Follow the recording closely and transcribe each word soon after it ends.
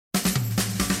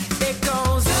It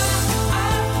goes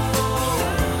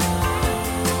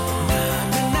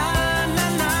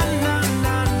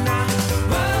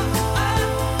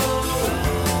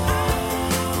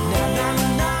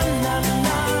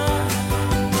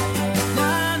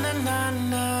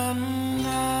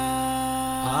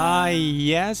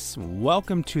yes,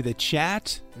 welcome to the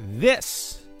chat.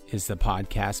 This is the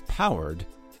podcast powered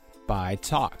by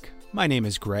Talk. My name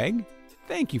is Greg.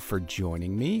 Thank you for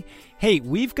joining me. Hey,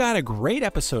 we've got a great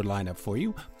episode lined up for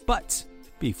you, but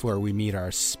before we meet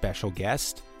our special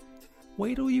guest,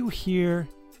 wait till you hear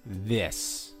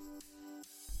this.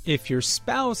 If your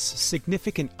spouse,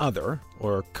 significant other,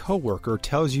 or coworker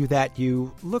tells you that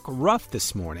you look rough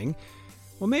this morning,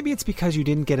 well, maybe it's because you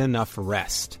didn't get enough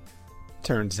rest.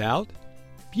 Turns out,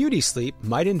 beauty sleep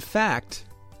might in fact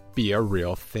be a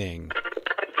real thing.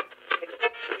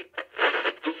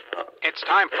 It's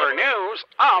time for news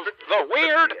of the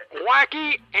weird,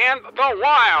 wacky, and the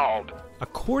wild.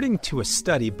 According to a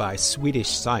study by Swedish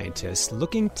scientists,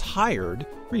 looking tired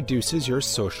reduces your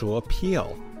social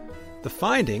appeal. The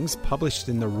findings, published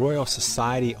in the Royal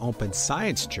Society Open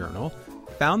Science Journal,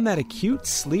 found that acute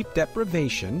sleep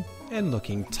deprivation and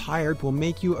looking tired will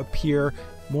make you appear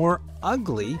more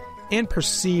ugly and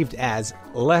perceived as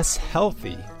less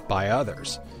healthy by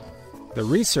others. The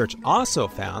research also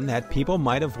found that people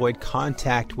might avoid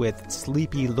contact with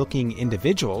sleepy-looking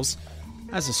individuals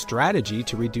as a strategy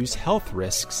to reduce health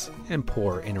risks and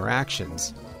poor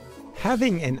interactions.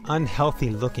 Having an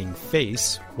unhealthy-looking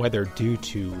face, whether due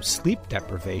to sleep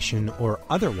deprivation or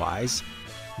otherwise,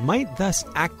 might thus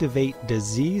activate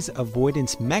disease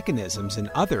avoidance mechanisms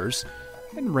in others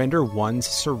and render one's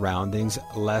surroundings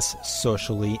less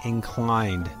socially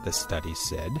inclined, the study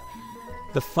said.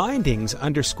 The findings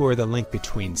underscore the link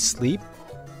between sleep,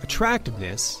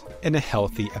 attractiveness, and a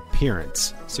healthy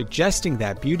appearance, suggesting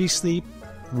that beauty sleep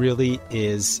really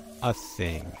is a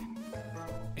thing.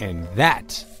 And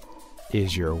that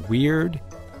is your weird,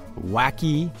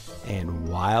 wacky, and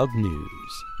wild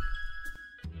news.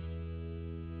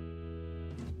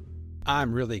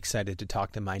 I'm really excited to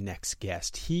talk to my next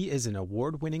guest. He is an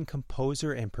award-winning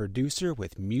composer and producer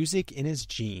with music in his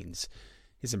genes.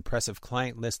 His impressive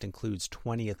client list includes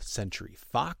 20th Century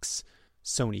Fox,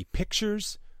 Sony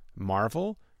Pictures,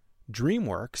 Marvel,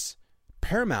 DreamWorks,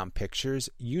 Paramount Pictures,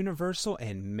 Universal,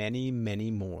 and many, many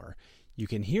more. You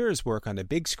can hear his work on the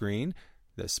big screen,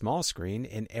 the small screen,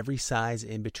 and every size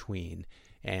in between.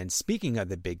 And speaking of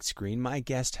the big screen, my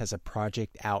guest has a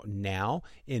project out now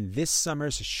in this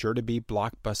summer's sure-to-be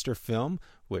blockbuster film,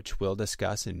 which we'll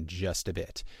discuss in just a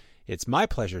bit. It's my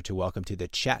pleasure to welcome to the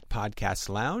Chat Podcast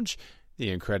Lounge the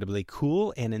incredibly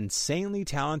cool and insanely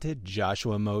talented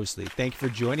Joshua Mosley. Thank you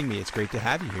for joining me. It's great to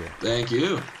have you here. Thank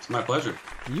you. It's my pleasure.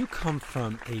 You come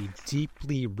from a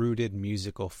deeply rooted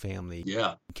musical family.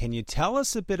 Yeah. Can you tell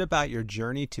us a bit about your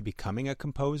journey to becoming a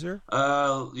composer?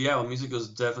 Well, music was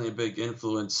definitely a big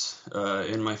influence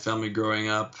in my family growing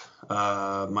up.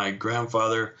 My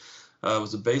grandfather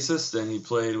was a bassist, and he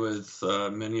played with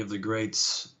many of the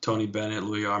greats: Tony Bennett,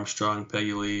 Louis Armstrong,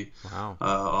 Peggy Lee, Wow.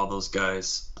 All those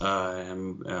guys.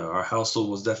 And our household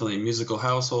was definitely a musical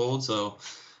household. So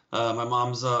my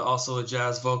mom's also a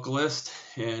jazz vocalist,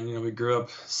 and we grew up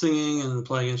singing and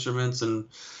playing instruments, and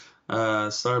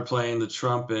started playing the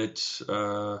trumpet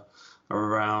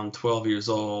around 12 years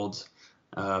old.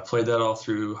 Played that all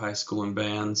through high school and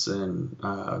bands, and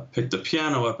picked the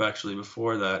piano up actually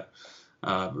before that.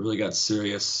 Really got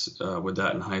serious with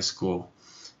that in high school,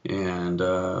 and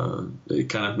it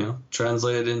kind of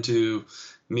translated into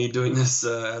me doing this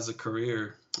as a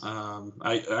career.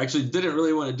 I actually didn't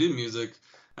really want to do music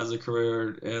as a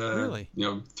career. Really?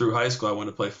 Through high school, I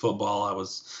wanted to play football. I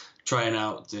was trying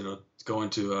out, going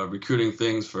to recruiting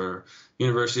things for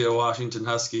University of Washington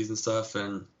Huskies and stuff,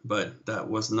 but that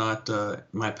was not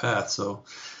my path.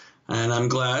 And I'm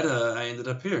glad I ended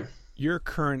up here. You're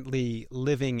currently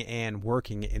living and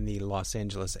working in the Los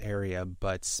Angeles area,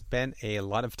 but spent a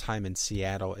lot of time in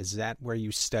Seattle. Is that where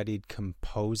you studied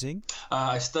composing?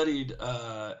 I studied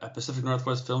at Pacific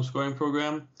Northwest Film Scoring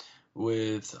Program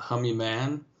with Hummy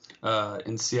Man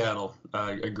in Seattle.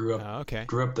 I grew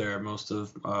up there most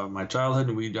of my childhood,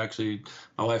 and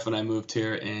my wife and I moved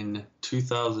here in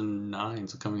 2009,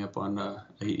 so coming up on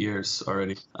 8 years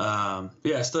already. I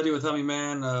studied with Hummy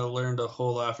Man, learned a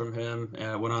whole lot from him,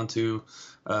 and I went on to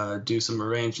do some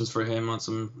arrangements for him on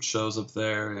some shows up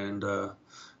there, and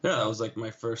that was like my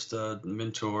first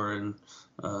mentor and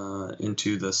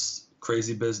into this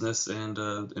crazy business and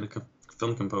in a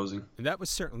film composing. And that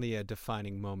was certainly a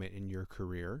defining moment in your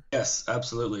career. Yes,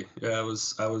 absolutely. Yeah, I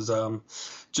was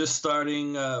just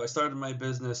starting. I started my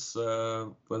business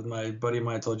with my buddy of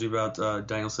mine I told you about,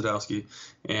 Daniel Sadowski,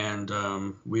 and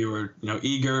we were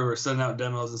eager. We were sending out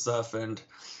demos and stuff, and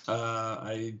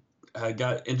I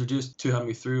got introduced to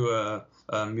him through a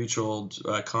mutual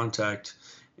contact,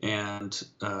 and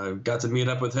got to meet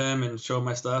up with him and show him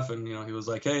my stuff. And he was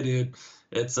like, "Hey, dude,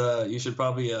 it's you should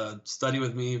probably study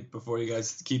with me before you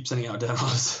guys keep sending out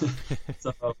demos."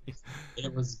 So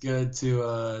it was good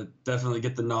to definitely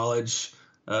get the knowledge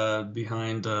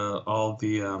behind all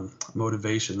the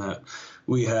motivation that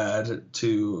we had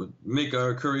to make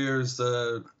our careers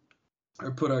or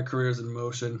put our careers in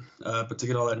motion, but to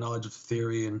get all that knowledge of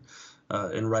theory and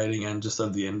in writing and just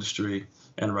of the industry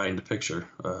and writing the picture.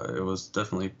 It was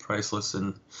definitely priceless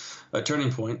and a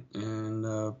turning point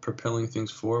in propelling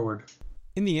things forward.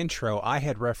 In the intro, I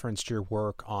had referenced your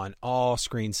work on all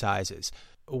screen sizes.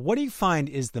 What do you find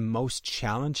is the most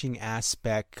challenging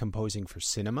aspect composing for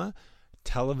cinema,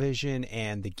 television,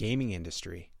 and the gaming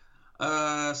industry?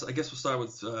 So I guess we'll start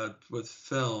with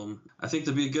film. I think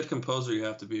to be a good composer, you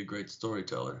have to be a great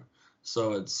storyteller.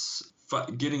 So it's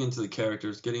getting into the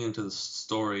characters, getting into the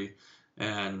story,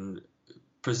 and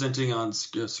presenting on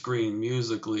screen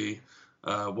musically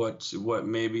what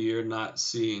maybe you're not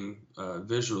seeing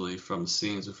visually from the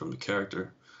scenes or from the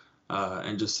character,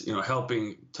 and just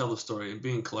helping tell the story and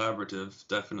being collaborative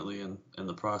definitely in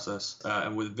the process.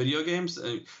 And with video games,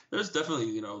 there's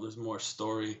definitely there's more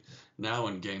story now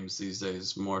in games these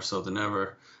days, more so than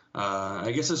ever.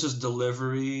 I guess it's just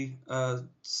delivery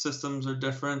systems are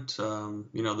different.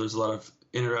 There's a lot of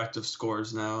interactive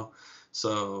scores now,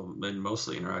 and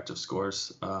mostly interactive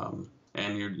scores.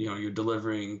 And you're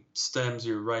delivering stems,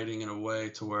 you're writing in a way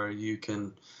to where you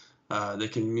can they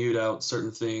can mute out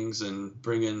certain things and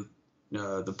bring in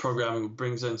the programming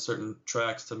brings in certain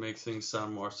tracks to make things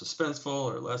sound more suspenseful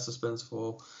or less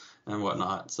suspenseful and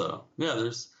whatnot. So yeah,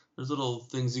 there's little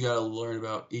things you got to learn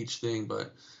about each thing,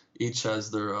 but each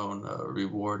has their own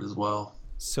reward as well.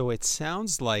 So it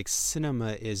sounds like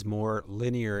cinema is more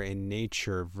linear in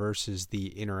nature versus the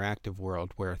interactive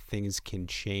world where things can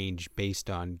change based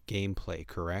on gameplay,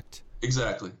 correct?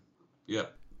 Exactly.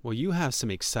 Yep. Well, you have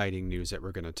some exciting news that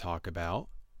we're going to talk about.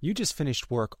 You just finished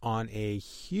work on a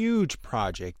huge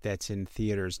project that's in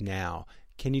theaters now.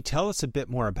 Can you tell us a bit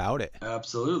more about it?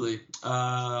 Absolutely.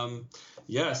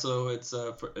 Yeah, so it's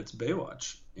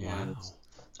Baywatch. And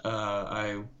wow.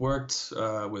 I worked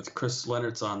with Chris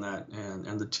Leonard's on that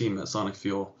and the team at Sonic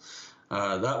Fuel.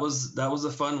 That was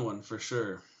a fun one for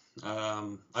sure.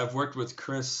 I've worked with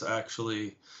Chris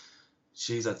actually.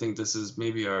 I think this is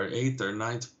maybe our 8th or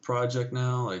 9th project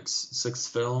now, like 6th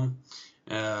film.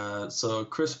 So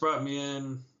Chris brought me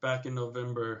in back in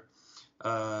November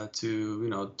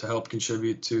to help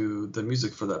contribute to the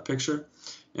music for that picture,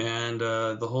 and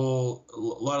a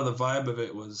lot of the vibe of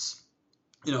it was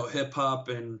hip hop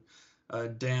and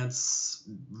dance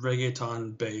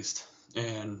reggaeton based.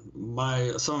 And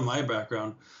some of my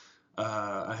background,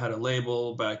 I had a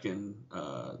label back in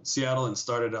Seattle and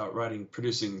started out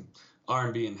producing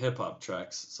R&B and hip hop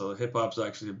tracks. So hip hop's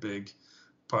actually a big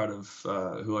part of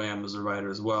who I am as a writer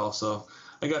as well. So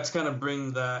I got to kind of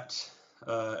bring that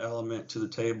element to the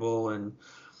table and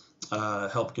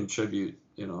help contribute,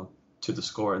 to the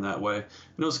score in that way. And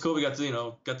it was cool. We got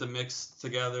to mix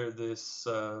together this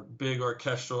big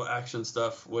orchestral action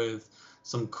stuff with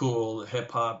some cool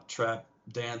hip hop trap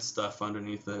dance stuff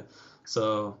underneath it.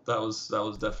 So that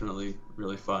was definitely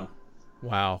really fun.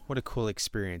 Wow, what a cool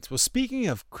experience. Well, speaking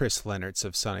of Chris Leonard's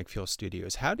of Sonic Fuel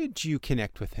Studios, how did you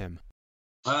connect with him?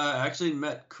 I actually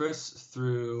met Chris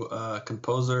through a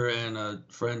composer and a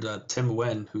friend, Tim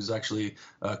Wen, who's actually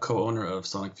a co-owner of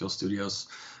Sonic Fuel Studios.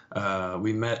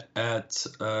 We met at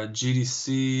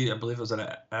GDC, I believe it was at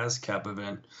an ASCAP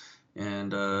event,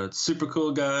 and super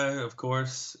cool guy, of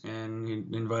course, and he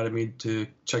invited me to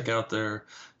check out their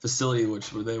facility, which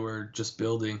they were just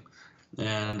building,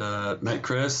 and met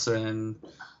Chris and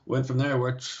went from there.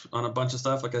 Worked on a bunch of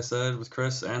stuff, like I said, with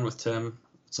Chris and with Tim.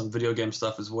 Some video game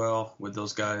stuff as well with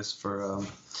those guys for, I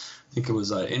think it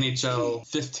was NHL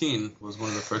 15 was one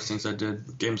of the first games I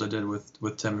did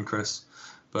with Tim and Chris.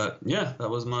 But yeah, that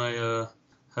was my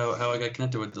how I got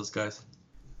connected with those guys.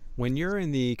 When you're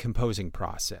in the composing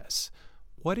process,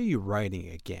 what are you writing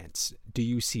against? Do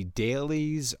you see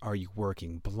dailies? Are you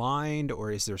working blind?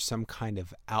 Or is there some kind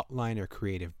of outline or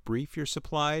creative brief you're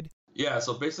supplied? Yeah,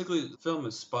 so basically the film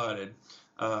is spotted.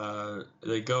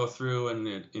 They go through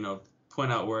and point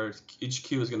out where each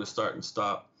cue is going to start and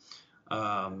stop.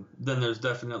 Then there's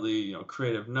definitely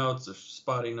creative notes or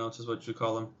spotting notes is what you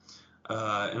call them.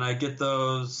 And I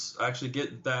actually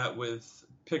get that with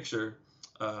picture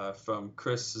from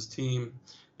Chris's team.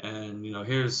 And,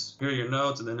 here are your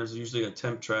notes. And then there's usually a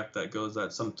temp track that goes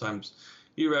that sometimes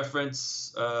you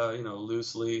reference,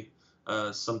 loosely.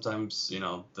 Sometimes,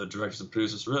 the directors and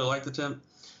producers really like the temp.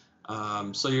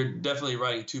 So you're definitely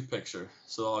writing to picture.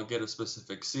 So I'll get a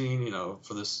specific scene,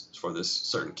 for this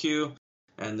certain cue.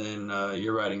 And then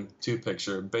you're writing to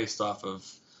picture based off of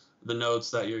the notes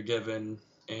that you're given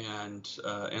and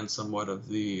somewhat of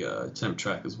the temp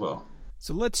track as well.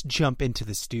 So let's jump into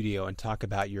the studio and talk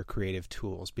about your creative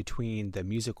tools. Between the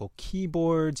musical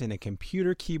keyboards and the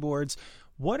computer keyboards,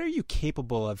 what are you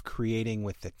capable of creating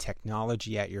with the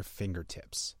technology at your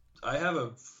fingertips? I have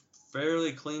a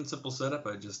fairly clean, simple setup.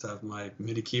 I just have my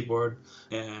MIDI keyboard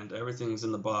and everything's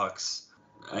in the box.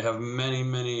 I have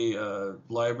many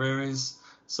libraries.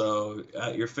 So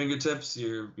at your fingertips,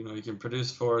 you can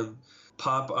produce for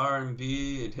pop,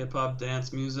 R&B, and hip hop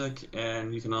dance music,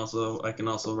 and I can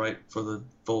also write for the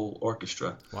full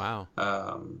orchestra. Wow.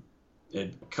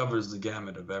 It covers the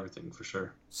gamut of everything for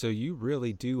sure. So you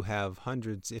really do have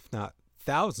hundreds, if not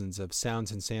thousands, of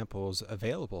sounds and samples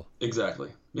available. Exactly.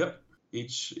 Yep.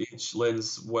 Each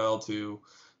lends well to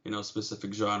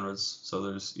specific genres.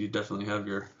 So you definitely have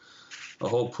a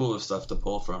whole pool of stuff to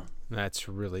pull from. That's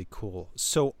really cool.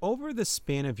 So over the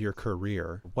span of your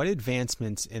career, what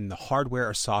advancements in the hardware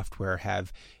or software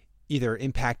have either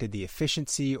impacted the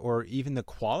efficiency or even the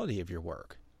quality of your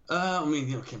work?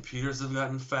 Computers have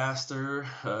gotten faster,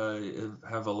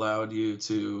 have allowed you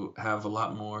to have a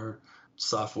lot more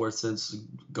software synths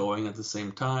going at the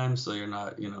same time. So you're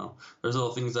not, there's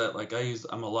little things that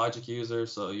I'm a Logic user.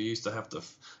 So you used to have to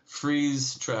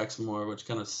freeze tracks more, which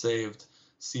kind of saved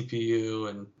CPU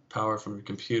and power from your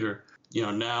computer.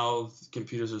 Now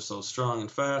computers are so strong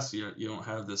and fast. You don't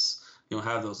have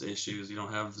those issues. You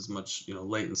don't have as much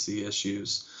latency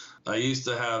issues. I used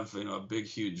to have a big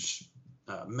huge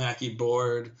Mackie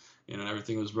board.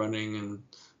 Everything was running and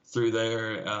through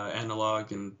there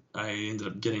analog, and I ended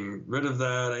up getting rid of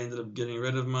that. I ended up getting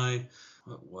rid of my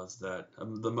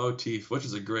the Motif, which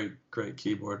is a great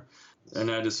keyboard,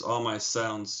 and all my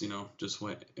sounds just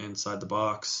went inside the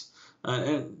box.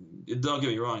 And don't get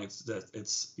me wrong,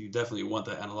 it's you definitely want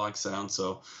that analog sound.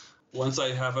 So once I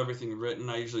have everything written,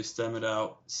 I usually stem it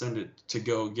out, send it to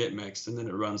go get mixed, and then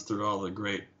it runs through all the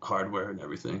great hardware and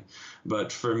everything.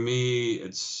 But for me,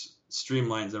 it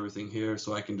streamlines everything here,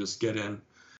 so I can just get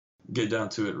down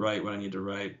to it, write what I need to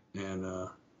write, and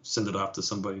send it off to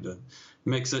somebody to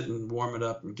mix it and warm it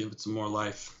up and give it some more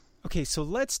life. Okay, so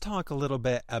let's talk a little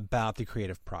bit about the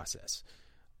creative process.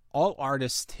 All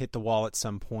artists hit the wall at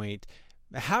some point.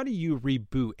 How do you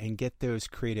reboot and get those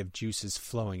creative juices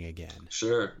flowing again?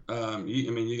 Sure.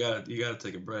 You gotta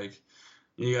take a break.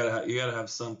 You gotta have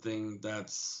something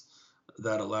that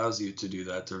allows you to do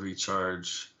that, to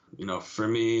recharge. For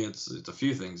me, it's a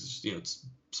few things. It's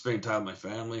spending time with my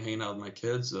family, hanging out with my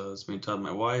kids, spending time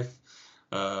with my wife.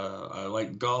 I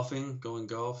like golfing, going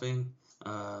golfing.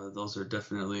 Those are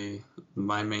definitely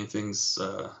my main things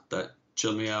that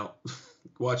chill me out.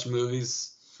 Watch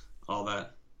movies, all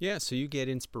that. Yeah, so you get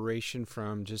inspiration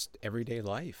from just everyday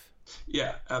life.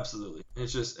 Yeah, absolutely.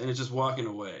 It's just walking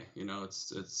away.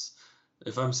 It's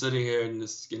if I'm sitting here and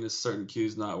this certain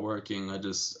cue's not working,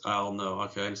 I'll know.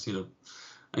 Okay, I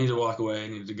need to walk away. I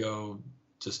need to go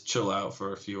just chill out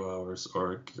for a few hours,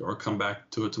 or come back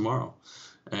to it tomorrow.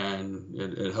 And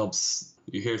it helps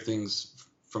you hear things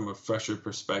from a fresher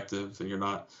perspective, and you're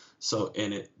not so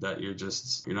in it that you're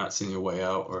not seeing a way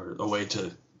out or a way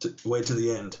to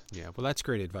the end. Yeah, well, that's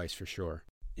great advice for sure.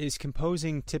 Is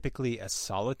composing typically a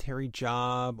solitary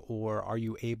job, or are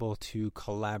you able to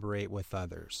collaborate with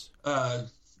others?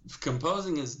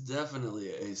 Composing is definitely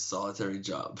a solitary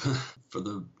job for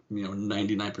the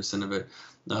 99% of it.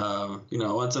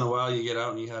 Once in a while you get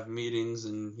out and you have meetings,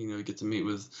 and you get to meet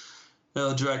with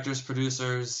directors,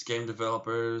 producers, game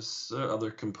developers,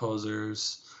 other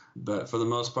composers. But for the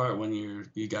most part, when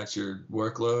you got your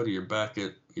workload, you're back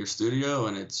at your studio,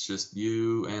 and it's just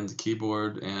you and the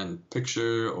keyboard and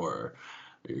picture or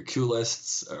your cue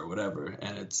lists or whatever,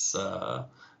 and it's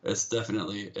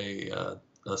definitely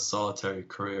a solitary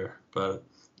career. But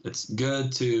it's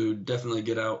good to definitely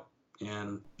get out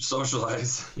and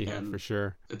socialize. Yeah, and for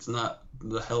sure. It's not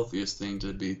the healthiest thing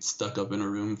to be stuck up in a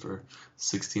room for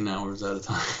 16 hours at a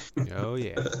time. Oh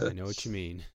yeah, I know what you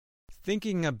mean.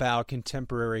 Thinking about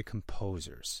contemporary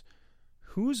composers,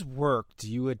 whose work do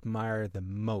you admire the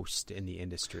most in the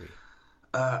industry?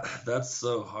 That's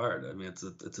so hard. I mean,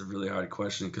 it's a really hard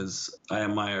question, because I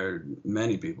admire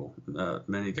many people.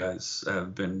 Many guys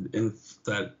have been in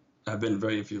that have been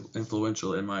very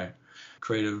influential in my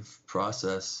creative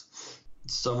process.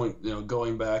 Someone,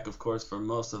 going back, of course, for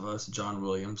most of us, John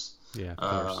Williams, Yeah,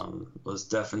 of course. was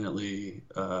definitely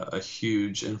a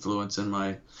huge influence in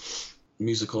my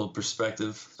musical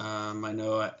perspective. I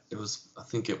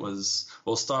think it was,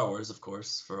 well, Star Wars, of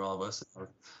course, for all of us.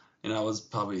 And I was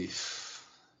probably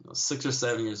 6 or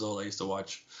 7 years old. I used to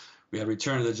watch. We had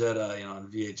Return of the Jedi, on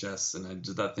VHS, and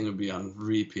that thing would be on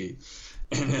repeat,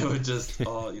 and it would just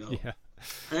all, Yeah.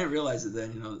 I didn't realize it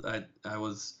then. I'd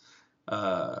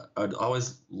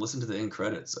always listen to the end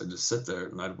credits. I'd just sit there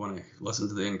and I'd want to listen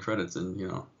to the end credits, and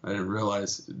I didn't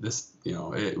realize this.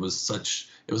 It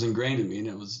was ingrained in me, and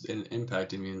it was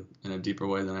impacting me in a deeper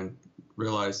way than I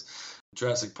realized.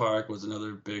 Jurassic Park was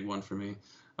another big one for me,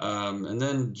 and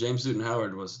then James Newton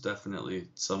Howard was definitely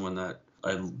someone that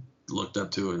I looked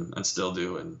up to and still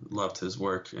do, and loved his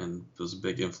work, and was a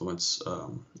big influence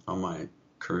on my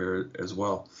career as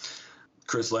well.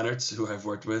 Chris Leonard, who I've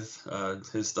worked with,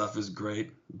 his stuff is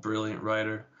great, brilliant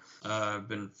writer. I've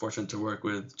been fortunate to work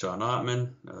with John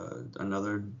Ottman,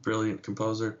 another brilliant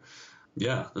composer.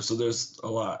 Yeah, so there's a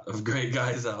lot of great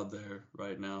guys out there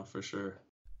right now, for sure.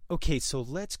 Okay, so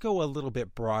let's go a little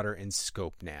bit broader in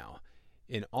scope now.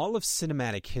 In all of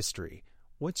cinematic history,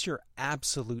 what's your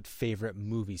absolute favorite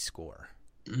movie score?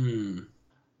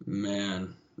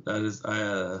 Man, that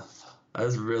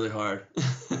is really hard.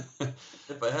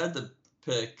 If I had to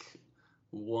pick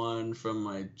one from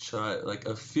my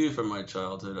a few from my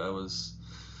childhood,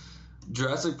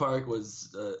 Jurassic Park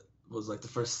was like the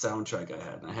first soundtrack I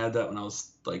had, and I had that when I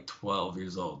was like 12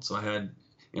 years old. So I had,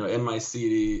 in my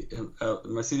CD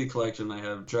collection, I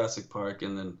have Jurassic Park,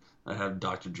 and then I have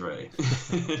Dr. Dre.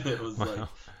 It was Wow.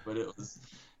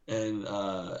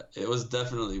 it was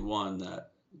definitely one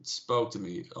that spoke to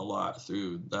me a lot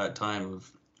through that time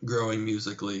of growing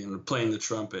musically and playing the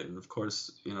trumpet, and of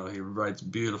course, he writes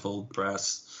beautiful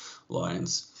brass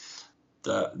lines.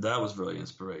 That was really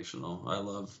inspirational. I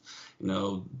love,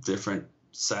 different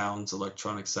sounds,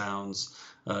 electronic sounds,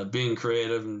 being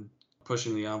creative and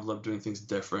pushing the envelope, doing things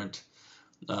different.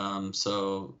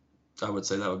 So I would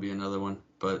say that would be another one,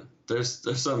 but there's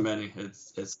so many.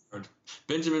 It's hard.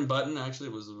 Benjamin Button actually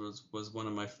was one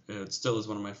of my. It still is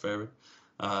one of my favorite.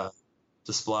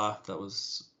 Desplat, that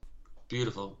was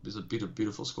beautiful. It was a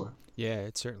beautiful score. Yeah,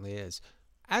 it certainly is.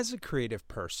 As a creative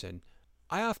person,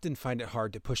 I often find it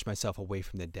hard to push myself away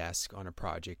from the desk on a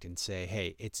project and say,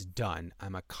 hey, it's done.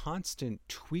 I'm a constant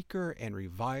tweaker and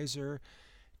reviser.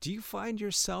 Do you find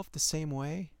yourself the same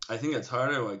way? I think it's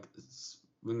harder,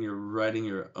 when you're writing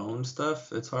your own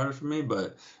stuff, it's harder for me.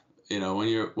 But when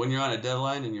you're on a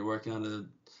deadline and you're working on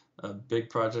a big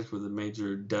project with a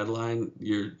major deadline,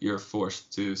 you're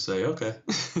forced to say, okay,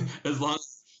 as long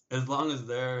as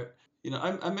they're,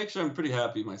 I make sure I'm pretty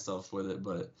happy myself with it.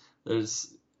 But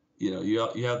there's, you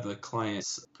have the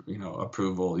client's,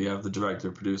 approval. You have the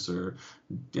director, producer,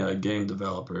 game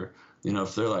developer.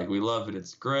 If they're like, we love it,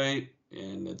 it's great,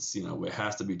 and it's, it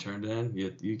has to be turned in,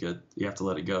 you have to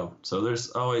let it go. So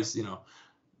there's always,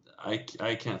 I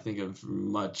can't think of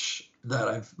much that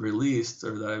I've released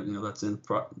or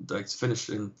that that's finished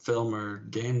in film or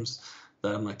games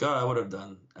that I'm like, oh, I would have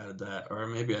added that, or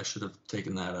maybe I should have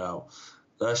taken that out.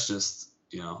 That's just,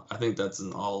 I think that's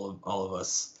in all of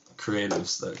us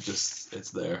creatives, that just,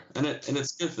 it's there, and it's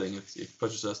a good thing. It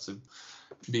pushes us to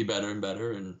be better and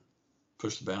better and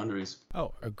push the boundaries.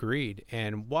 Oh, agreed.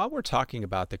 And while we're talking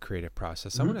about the creative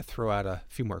process, I want to throw out a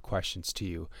few more questions to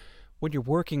you. When you're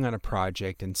working on a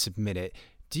project and submit it,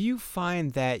 do you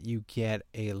find that you get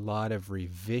a lot of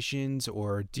revisions,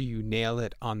 or do you nail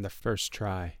it on the first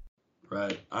try?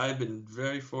 Right. I've been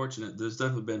very fortunate. There's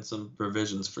definitely been some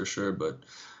revisions for sure, but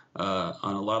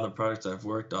on a lot of the projects I've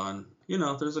worked on,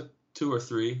 there's 2 or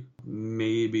 3,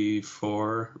 maybe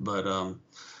 4, but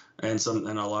and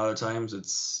a lot of times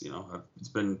it's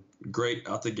been great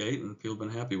out the gate and people have been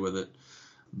happy with it,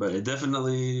 but it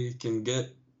definitely can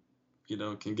get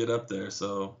up there.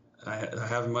 So I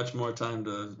have much more time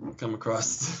to come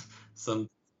across some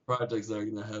projects that are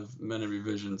going to have many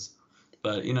revisions,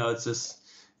 but it's just,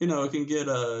 it can get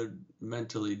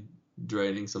mentally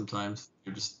draining sometimes.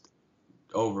 You're just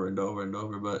over and over and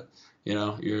over, but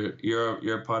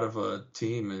you're a part of a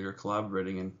team and you're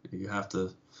collaborating, and you have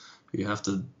to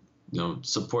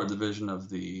support the vision of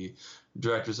the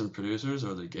directors and producers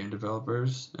or the game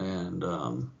developers, and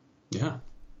yeah.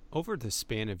 Over the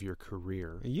span of your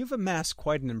career, you've amassed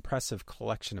quite an impressive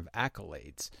collection of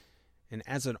accolades. And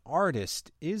as an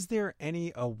artist, is there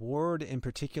any award in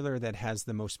particular that has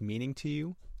the most meaning to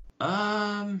you?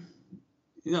 Like,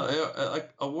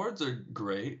 awards are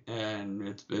great,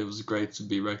 and it was great to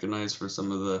be recognized for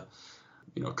some of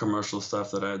commercial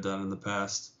stuff that I had done in the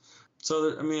past.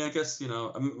 So, I mean, I guess,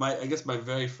 my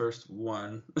very first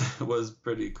one was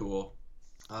pretty cool.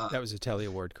 That was a Telly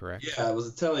Award, correct? Yeah, it was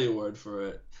a Telly Award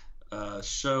for a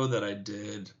show that I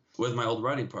did with my old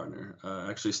writing partner.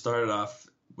 Actually started off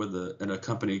in a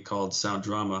company called Sound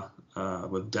Drama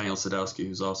with Daniel Sadowski,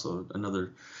 who's also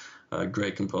another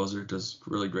great composer, does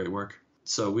really great work.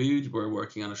 So we were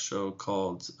working on a show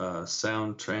called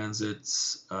Sound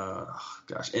Transit's,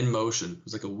 In Motion. It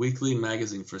was like a weekly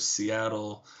magazine for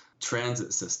Seattle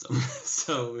transit system.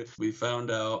 So we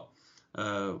found out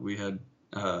we had,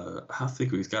 I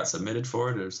think we got submitted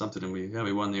for it or something, and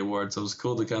we won the award. So it was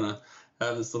cool to kind of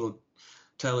have this little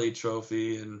Telly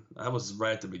trophy, and I was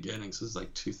right at the beginning. So this is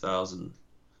like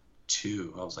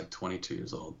 2002. I was like 22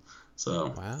 years old.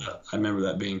 So wow. I remember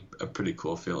that being a pretty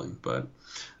cool feeling. But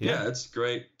yeah, it's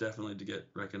great definitely to get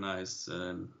recognized,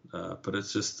 and but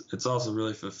it's also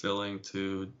really fulfilling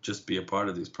to just be a part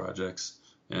of these projects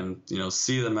and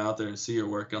see them out there and see your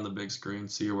work on the big screen,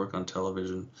 see your work on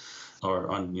television or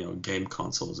on game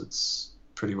consoles. It's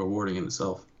pretty rewarding in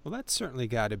itself. Well, that's certainly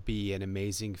got to be an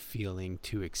amazing feeling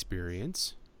to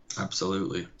experience.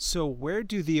 Absolutely. So where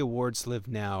do the awards live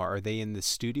now? Are they in the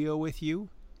studio with you?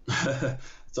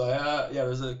 So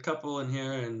there's a couple in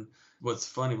here, and what's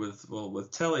funny with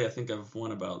Telly, I think I've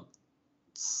won about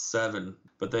 7,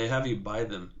 but they have you buy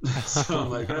them. So I'm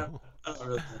like, no. I don't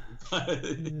really buy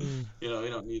it. You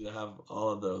don't need to have all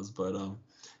of those, but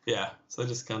so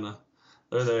just kind of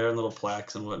they're there in little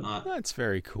plaques and whatnot. That's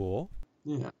very cool.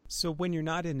 Yeah. So when you're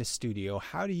not in a studio,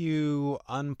 how do you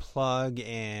unplug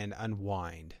and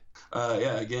unwind?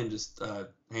 Again, just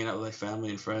hanging out with my family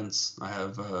and friends. I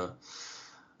have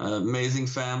an amazing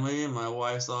family, and my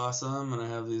wife's awesome, and I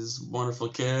have these wonderful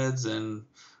kids, and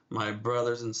my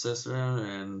brothers and sister,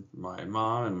 and my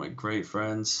mom, and my great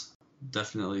friends.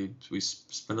 Definitely, we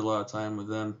spend a lot of time with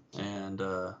them, and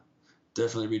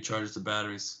definitely recharges the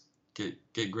batteries.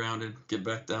 Get grounded, get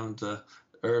back down to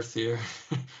earth here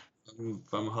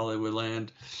from Hollywood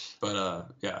land. But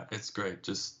it's great.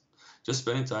 Just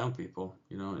spending time with people,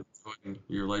 enjoying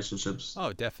your relationships.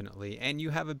 Oh, definitely. And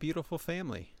you have a beautiful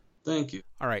family. Thank you.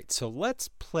 All right, so let's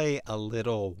play a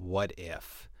little what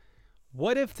if.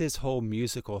 What if this whole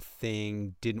musical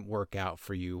thing didn't work out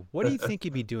for you? What do you think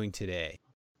you'd be doing today?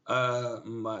 I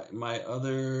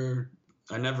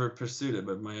never pursued it,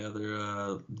 but my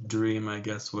other dream, I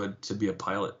guess, would to be a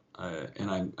pilot.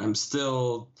 And I'm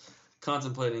still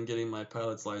contemplating getting my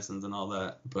pilot's license and all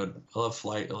that. But I love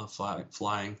flight. I love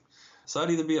flying. So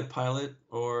I'd either be a pilot,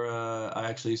 or I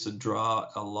actually used to draw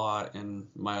a lot. And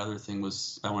my other thing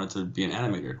was I wanted to be an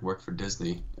animator, work for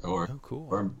Disney, or cool.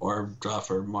 or draw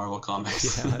for Marvel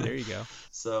Comics. Yeah, there you go.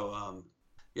 So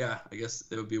I guess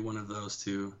it would be one of those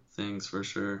two things for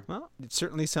sure. Well, it's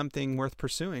certainly something worth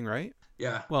pursuing, right?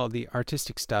 Yeah. Well, the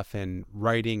artistic stuff and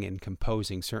writing and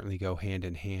composing certainly go hand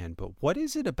in hand. But what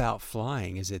is it about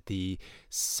flying? Is it the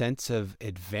sense of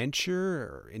adventure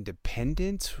or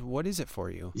independence? What is it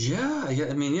for you? Yeah. I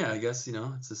guess,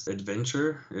 it's this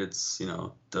adventure. It's,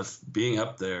 being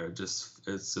up there.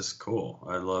 It's just cool.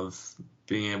 I love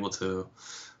being able to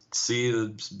see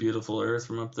the beautiful earth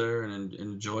from up there and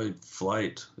enjoy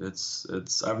flight.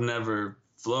 I've never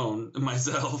flown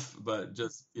myself, but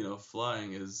just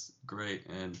flying is great,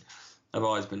 and I've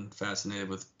always been fascinated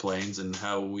with planes and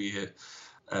how we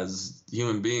as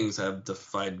human beings have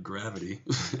defied gravity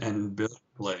and built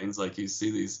planes. Like you see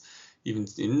these even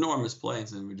enormous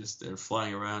planes, and they're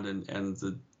flying around, and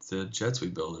the jets we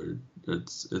build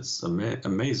it's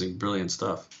amazing, brilliant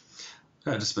stuff.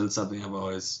 Yeah, just been something I've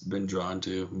always been drawn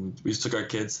to. We just took our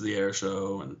kids to the air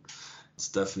show, and it's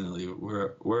definitely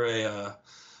we're a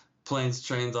planes,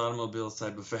 trains, automobiles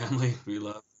type of family. We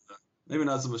love maybe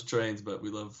not so much trains, but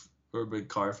we're a big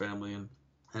car family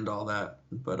and all that.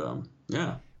 But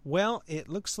yeah. Well, it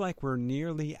looks like we're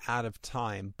nearly out of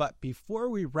time. But before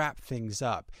we wrap things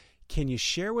up, can you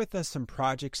share with us some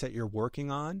projects that you're working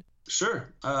on?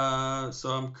 Sure. So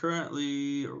I'm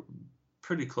currently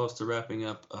pretty close to wrapping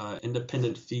up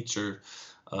independent feature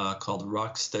called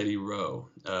Rocksteady Row.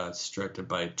 It's directed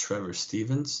by Trevor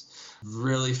Stevens.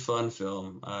 Really fun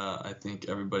film. I think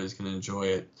everybody's going to enjoy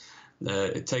it.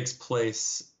 It takes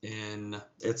place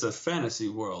it's a fantasy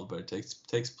world, but it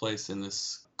takes place in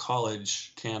this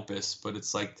college campus, but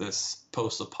it's like this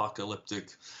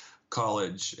post-apocalyptic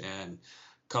college, and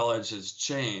college has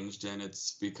changed, and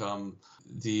it's become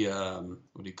the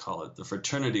the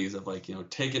fraternities have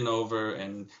taken over,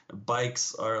 and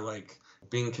bikes are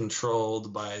being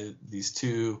controlled by these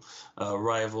two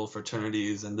rival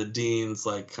fraternities, and the dean's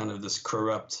kind of this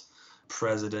corrupt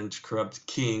president, corrupt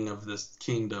king of this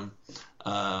kingdom.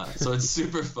 So it's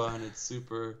super fun.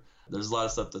 There's a lot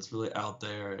of stuff that's really out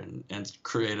there and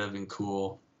creative and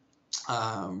cool.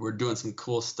 We're doing some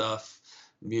cool stuff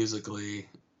musically,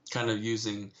 kind of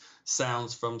using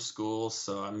sounds from school.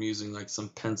 So I'm using like some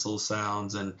pencil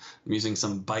sounds, and I'm using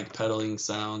some bike pedaling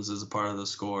sounds as a part of the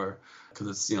score, because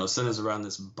it's, centers around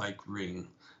this bike ring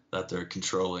that they're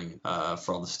controlling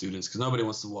for all the students, because nobody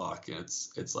wants to walk, and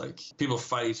it's like people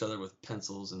fight each other with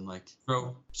pencils and like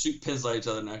shoot pins at each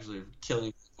other and actually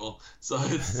killing people. So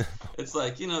it's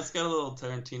like, it's got a little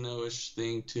Tarantino-ish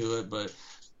thing to it, but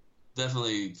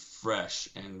definitely fresh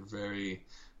and very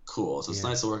cool. So it's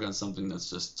nice to work on something that's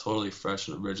just totally fresh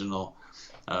and original,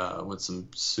 with some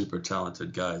super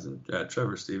talented guys. And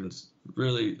Trevor Stevens,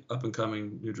 really up and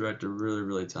coming new director, really,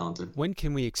 really talented. When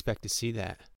can we expect to see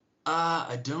that?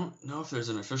 I don't know if there's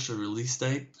an official release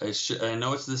date. I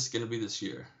know it's going to be this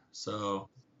year. So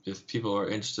if people are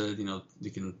interested,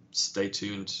 you can stay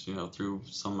tuned, through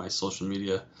some of my social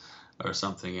media or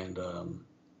something, and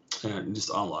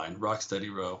just online,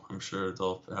 Rocksteady Row. I'm sure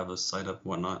they'll have a site up and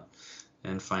whatnot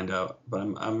and find out. But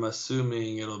I'm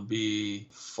assuming it'll be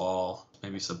fall,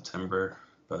 maybe September.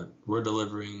 But we're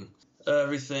delivering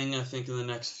everything, I think, in the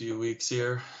next few weeks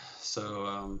here.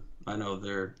 So I know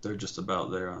they're just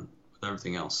about there with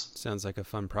everything else. Sounds like a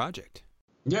fun project.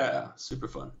 Yeah, super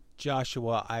fun.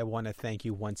 Joshua, I want to thank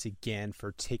you once again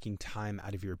for taking time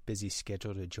out of your busy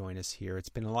schedule to join us here. It's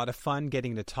been a lot of fun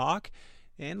getting to talk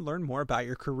and learn more about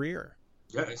your career.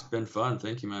 Yeah, it's been fun.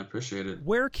 Thank you, man. I appreciate it.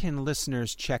 Where can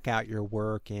listeners check out your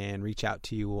work and reach out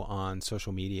to you on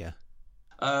social media?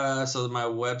 So my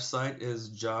website is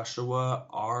Joshua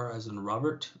R as in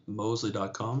Robert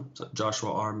Mosley.com. So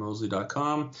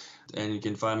JoshuaRMosley.com. And you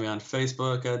can find me on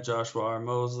Facebook at Joshua R.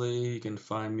 Mosley. You can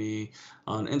find me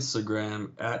on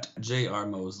Instagram at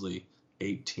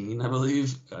JRMosley18, I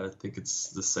believe. I think it's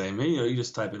the same. You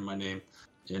just type in my name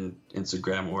in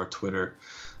Instagram or Twitter,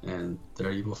 and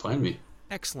there you will find me.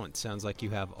 Excellent. Sounds like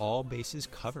you have all bases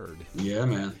covered. Yeah,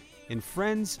 man. And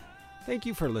friends, thank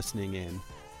you for listening in.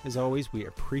 As always, we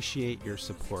appreciate your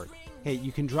support. Hey,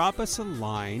 you can drop us a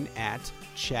line at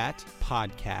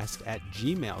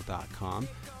chatpodcast@gmail.com.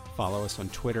 Follow us on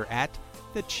Twitter at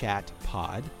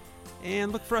 @thechatpod.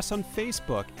 And look for us on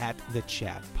Facebook at The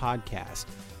Chat Podcast.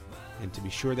 And to be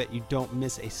sure that you don't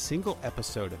miss a single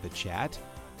episode of The Chat,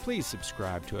 please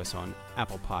subscribe to us on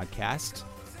Apple Podcasts,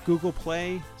 Google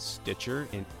Play, Stitcher,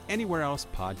 and anywhere else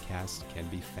podcasts can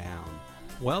be found.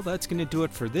 Well, that's going to do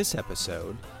it for this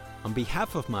episode. On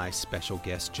behalf of my special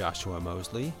guest, Joshua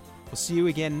Mosley, we'll see you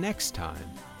again next time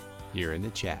here in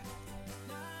The Chat.